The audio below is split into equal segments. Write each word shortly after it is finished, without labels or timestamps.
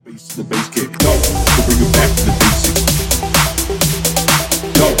The bass kick, go, to bring it back to the basics.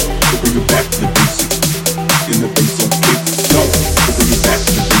 Go, to bring it back to the basics. In the bass on kick, go, to bring it back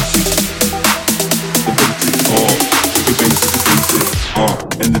to the basics. The basics, the basics,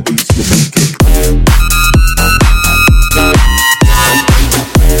 and the bass, the bass kick.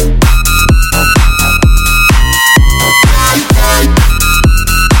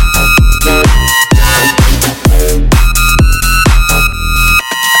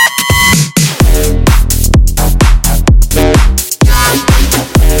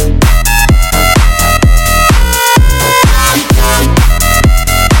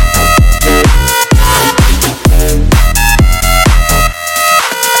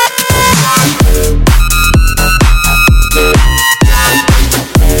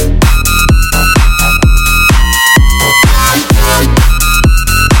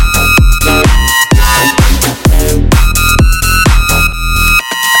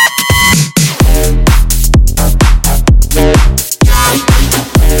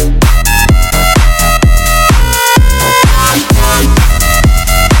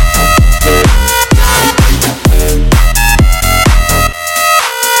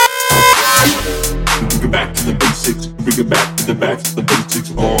 Bring it back to the basics,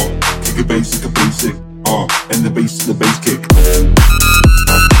 kick it basic, a basic, and the bass kick.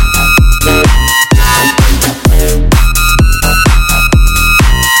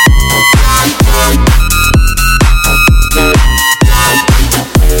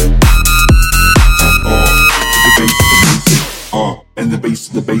 And the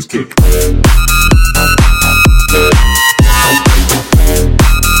bass kick.